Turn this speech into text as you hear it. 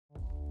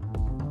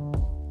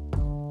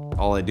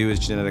All I do is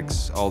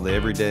genetics all day,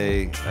 every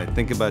day. I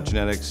think about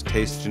genetics,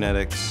 taste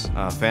genetics,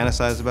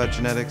 fantasize about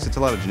genetics. It's a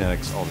lot of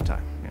genetics all the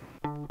time.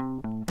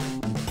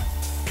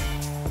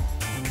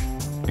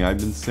 Yeah. I've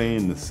been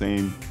saying the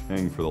same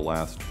thing for the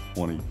last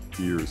 20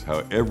 years,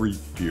 how every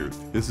year,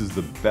 this is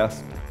the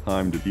best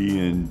time to be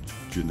in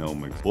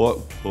genomics.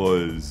 What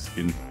was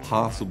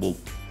impossible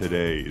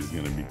today is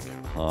going to be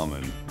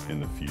common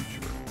in the future.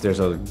 There's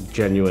a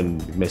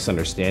genuine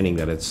misunderstanding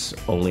that it's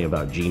only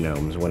about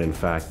genomes, when in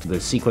fact the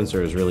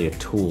sequencer is really a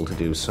tool to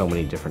do so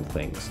many different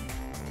things.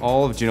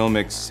 All of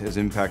genomics has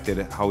impacted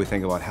how we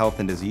think about health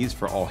and disease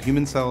for all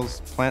human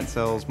cells, plant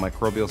cells,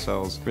 microbial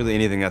cells. Really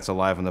anything that's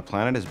alive on the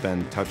planet has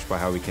been touched by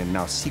how we can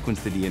now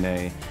sequence the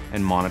DNA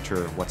and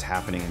monitor what's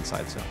happening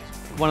inside cells.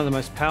 One of the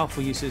most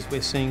powerful uses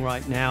we're seeing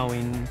right now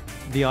in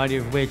the idea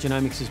of where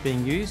genomics is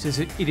being used is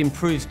it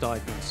improves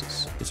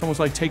diagnosis. It's almost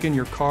like taking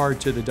your car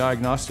to the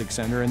diagnostic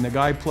center and the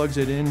guy plugs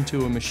it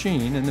into a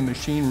machine and the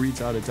machine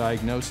reads out a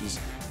diagnosis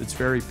that's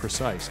very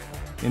precise.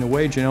 In a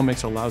way,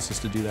 genomics allows us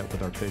to do that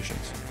with our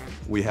patients.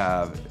 We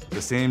have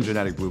the same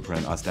genetic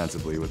blueprint,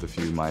 ostensibly, with a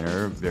few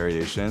minor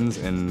variations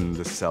in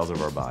the cells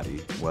of our body,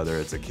 whether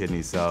it's a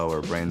kidney cell or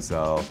a brain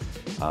cell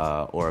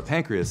or a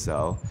pancreas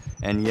cell,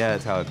 and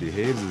yet how it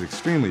behaves is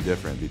extremely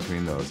different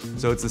between those.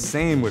 So it's the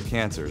same with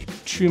cancers.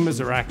 Tumors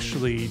are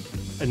actually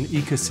an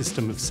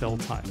ecosystem of cell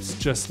types,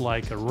 just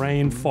like a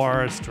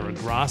rainforest or a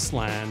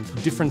grassland.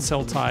 Different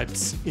cell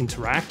types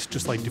interact,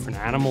 just like different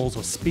animals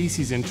or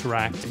species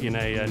interact in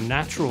a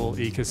natural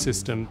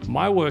ecosystem.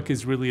 My work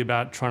is really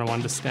about trying to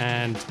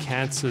understand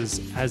cancers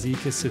as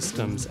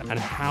ecosystems and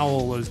how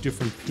all those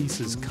different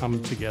pieces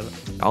come together.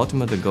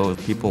 Ultimately, the goal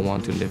is people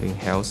want to live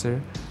healthier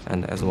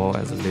and as well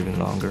as living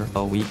longer.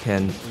 We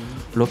can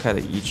look at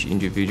each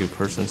individual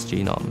person's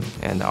genome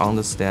and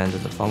understand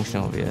the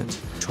function of it,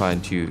 trying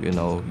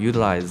to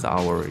utilize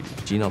our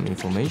genome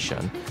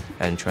information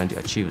and trying to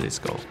achieve this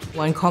goal.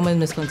 One common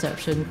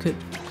misconception could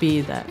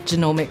be that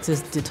genomics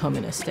is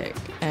deterministic,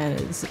 and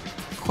it's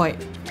quite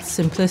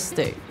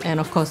simplistic, and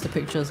of course the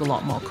picture is a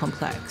lot more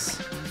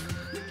complex.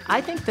 I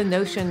think the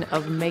notion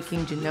of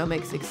making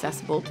genomics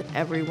accessible to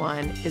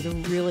everyone is a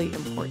really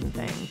important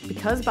thing.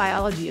 Because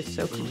biology is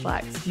so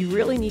complex, you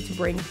really need to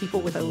bring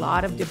people with a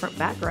lot of different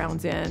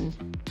backgrounds in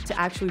to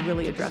actually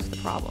really address the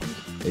problem.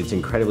 It's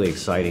incredibly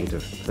exciting to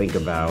think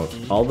about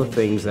all the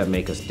things that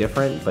make us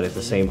different, but at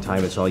the same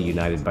time it's all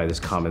united by this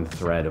common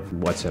thread of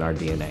what's in our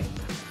DNA.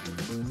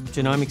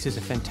 Genomics is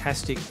a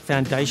fantastic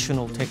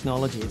foundational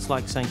technology. It's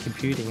like saying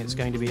computing. It's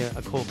going to be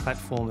a core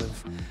platform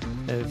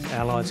of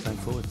our lives going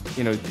forward.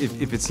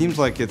 If it seems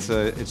like it's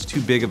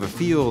too big of a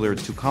field or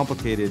it's too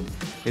complicated,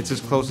 it's as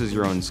close as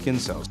your own skin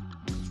cells.